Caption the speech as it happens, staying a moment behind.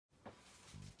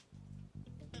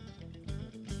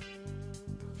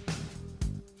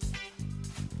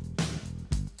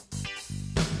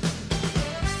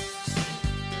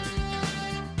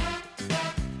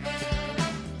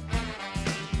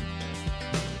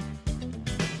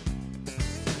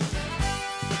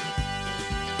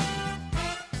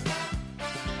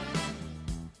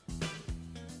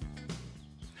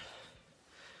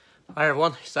Hi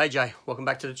everyone, it's AJ. Welcome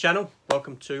back to the channel.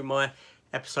 Welcome to my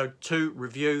episode 2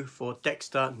 review for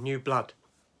Dexter New Blood.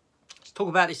 Let's talk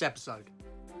about this episode.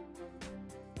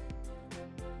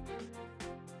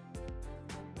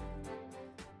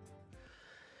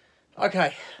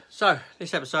 Okay, so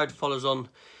this episode follows on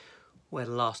where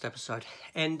the last episode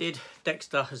ended.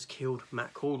 Dexter has killed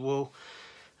Matt Caldwell.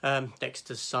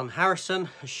 Dexter's son Harrison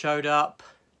has showed up.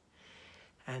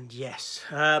 And yes,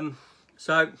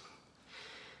 so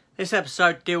this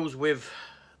episode deals with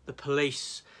the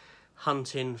police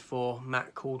hunting for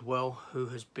Matt Caldwell, who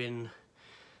has been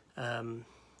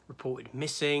reported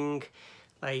missing.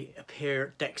 They appear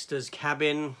at Dexter's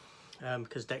cabin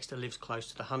because Dexter lives close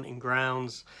to the hunting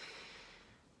grounds,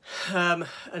 and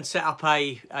set up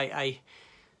a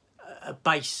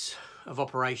base of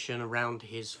operation around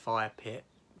his fire pit.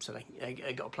 So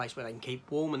they got a place where they can keep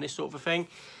warm and this sort of a thing.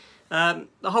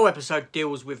 The whole episode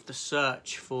deals with the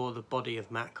search for the body of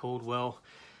Matt Caldwell.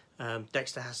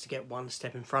 Dexter has to get one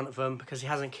step in front of them because he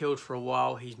hasn't killed for a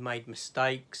while. He's made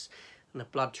mistakes and the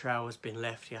blood trail has been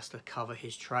left. He has to cover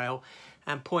his trail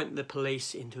and point the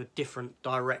police into a different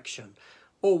direction,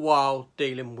 all while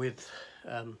dealing with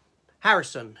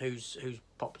Harrison, who's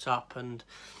popped up. And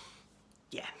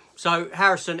yeah, so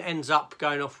Harrison ends up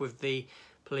going off with the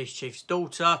police chief's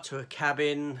daughter to a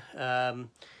cabin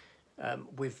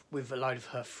with a load of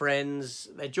her friends.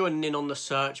 They're joining in on the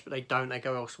search, but they don't. They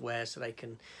go elsewhere so they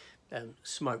can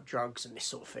smoke drugs and this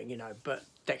sort of thing, you know. But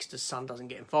Dexter's son doesn't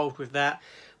get involved with that.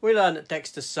 We learn that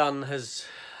Dexter's son has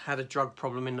had a drug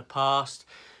problem in the past.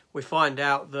 We find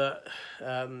out that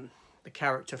the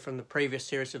character from the previous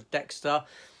series of Dexter,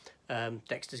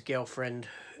 Dexter's girlfriend,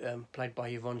 played by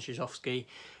Yvonne Szysowski,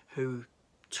 who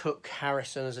took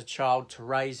Harrison as a child to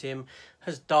raise him,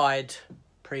 has died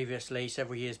previously,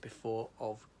 several years before,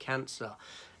 of cancer.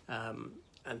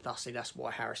 And thusly that's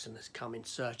why Harrison has come in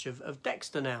search of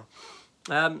Dexter now.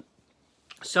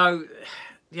 So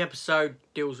the episode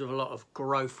deals with a lot of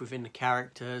growth within the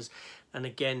characters, and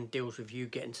again deals with you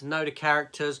getting to know the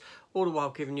characters, all the while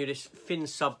giving you this thin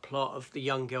subplot of the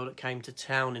young girl that came to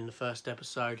town in the first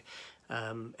episode.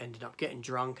 Ended up getting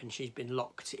drunk and she's been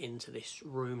locked into this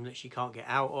room that she can't get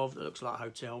out of, that looks like a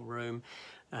hotel room,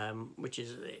 which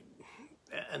is...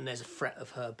 and there's a threat of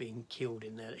her being killed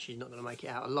in there, that she's not going to make it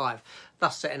out alive,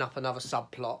 thus setting up another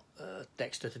subplot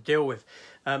Dexter to deal with.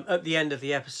 At the end of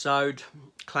the episode,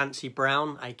 Clancy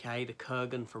Brown, aka the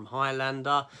Kurgan from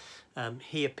Highlander,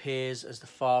 he appears as the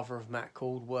father of Matt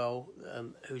Caldwell,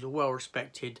 who's a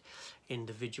well-respected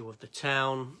individual of the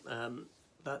town.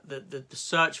 The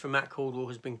search for Matt Caldwell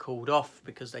has been called off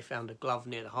because they found a glove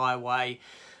near the highway,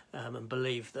 and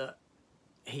believe that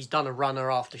he's done a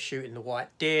runner after shooting the white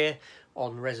deer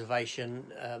on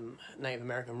reservation, Native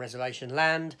American reservation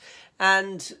land.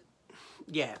 And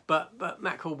yeah, but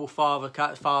Matt Caldwell's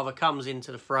father comes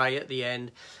into the fray at the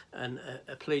end and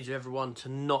pleads with everyone to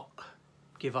not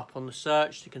give up on the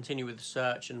search, to continue with the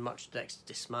search, and much to Dexter's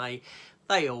dismay,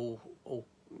 they all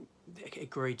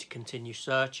agreed to continue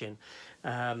searching.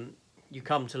 You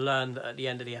come to learn that at the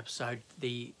end of the episode,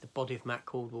 the body of Matt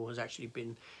Caldwell has actually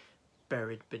been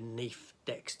buried beneath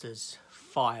Dexter's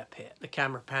fire pit. The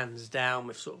camera pans down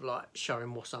with sort of like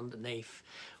showing what's underneath,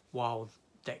 while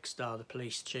Dexter, the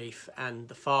police chief, and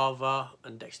the father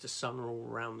and Dexter's son are all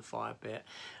around the fire pit,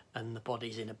 and the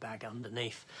body's in a bag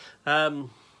underneath. So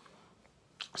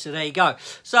there you go.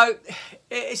 So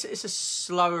it's a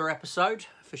slower episode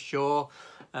for sure.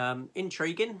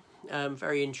 Intriguing,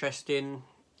 very interesting.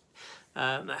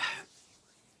 The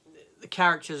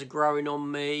characters are growing on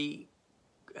me.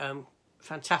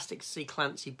 Fantastic to see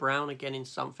Clancy Brown again in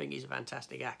something. He's a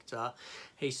fantastic actor.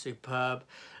 He's superb.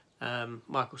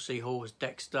 Michael C. Hall as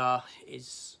Dexter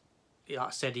is, like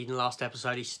I said in the last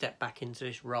episode, he stepped back into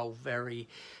this role very,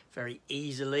 very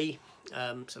easily.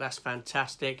 So that's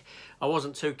fantastic. I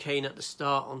wasn't too keen at the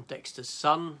start on Dexter's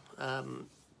son,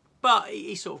 but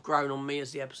he's sort of grown on me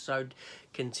as the episode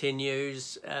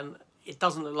continues. It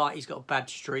doesn't look like he's got a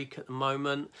bad streak at the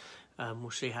moment.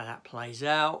 We'll see how that plays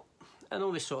out, and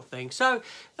all this sort of thing. So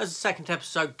as the second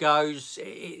episode goes,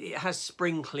 it has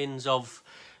sprinklings of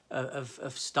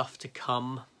stuff to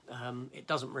come. It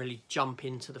doesn't really jump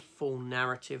into the full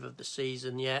narrative of the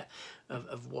season yet,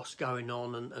 of what's going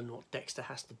on and what Dexter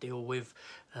has to deal with.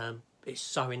 It's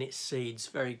sowing its seeds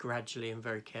very gradually and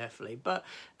very carefully. But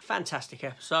fantastic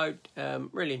episode.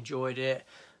 Really enjoyed it.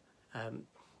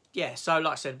 Yeah, so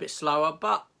like I said, a bit slower,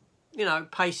 but you know,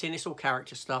 pacing, it's all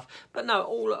character stuff. But no,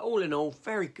 all in all,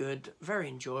 very good, very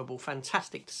enjoyable,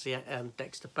 fantastic to see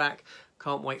Dexter back.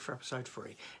 Can't wait for episode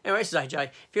 3. Anyway, this is AJ.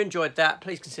 If you enjoyed that,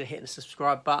 please consider hitting the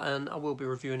subscribe button. I will be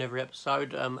reviewing every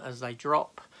episode as they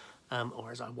drop.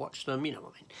 or as I watch them, you know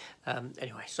what I mean.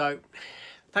 Anyway, so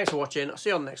thanks for watching. I'll see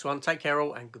you on the next one. Take care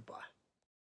all, and goodbye.